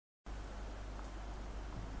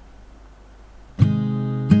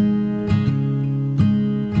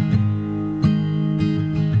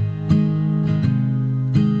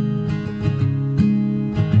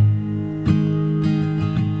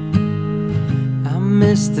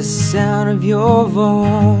miss the sound of your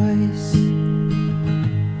voice.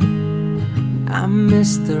 I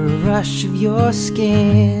miss the rush of your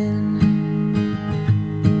skin.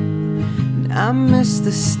 I miss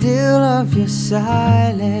the still of your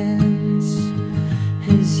silence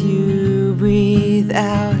as you breathe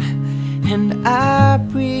out and I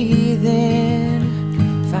breathe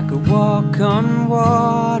in. If I could walk on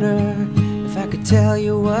water, if I could tell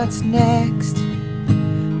you what's next,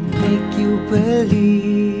 make you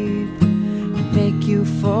believe, make you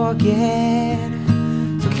forget.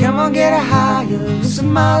 So come on, get higher,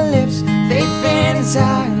 loosen my lips, faith and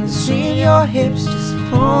desire, and swing your hips. Just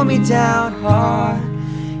pull me down hard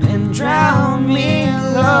and drown me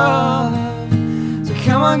in love. So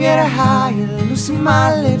come on, get higher, loosen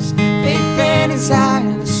my lips, faith and desire,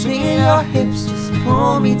 and swing your hips. Just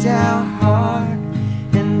pull me down hard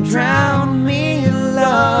and drown me in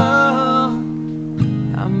love.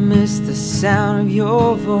 I miss the sound of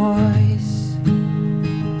your voice,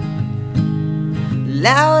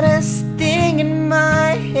 loudest thing in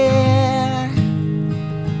my head.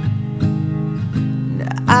 And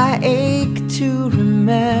I ache to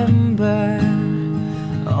remember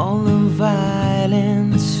all the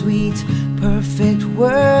violent, sweet, perfect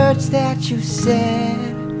words that you said.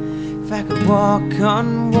 If I could walk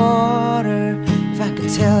on water, if I could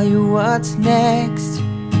tell you what's next,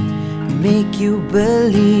 make you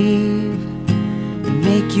believe,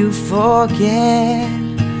 make you forget.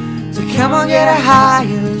 So come on, get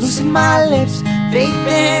higher, loosen my lips, faith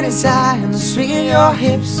and desire, and the swing of your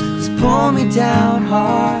hips. Just pull me down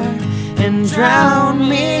hard and drown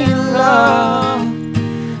me in love.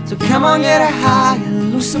 So come on, get higher,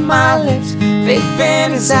 loosen my lips, faith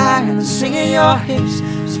and desire, and the swing of your hips.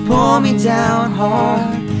 Just pull me down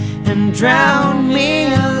hard and drown me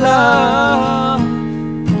in love.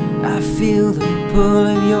 I feel the pull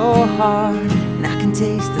of your heart, and I can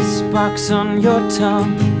taste the sparks on your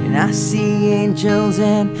tongue, and I see angels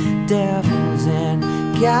and devils and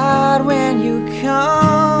God when you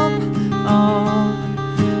come on.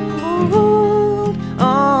 Hold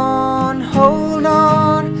on, hold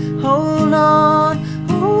on, hold on,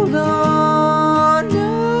 hold on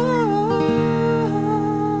now.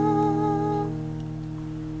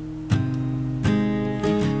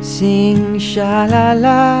 Sing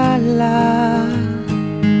sha-la-la-la,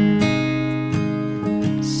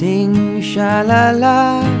 sing sha-la-la-la.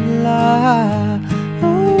 Oh,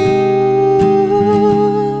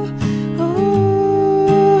 oh,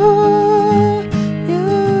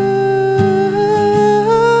 yeah.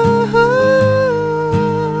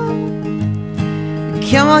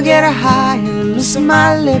 Come on, get higher, loosen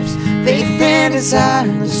my lips, faith and desire,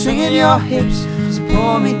 and the swing of your hips. Just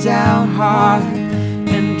pull me down hard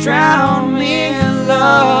and drown me in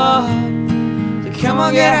love. So come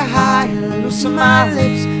on, get higher, loosen my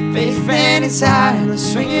lips, faith and desire, and the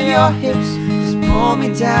swing of your hips. Just pull me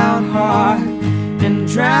down hard and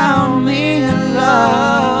drown me in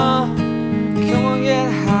love. Come on, get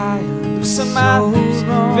higher, loosen my lips,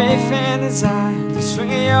 faith and desire, and the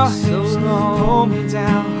swing of your hips. Pull me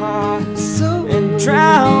down hard and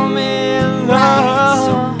drown me in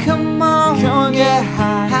love. So come on, get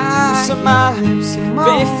high, loosen my lips,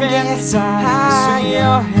 faith and desire, and the swing of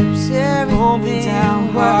your hips. Pull me down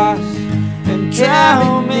hard and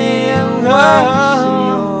drown me in love.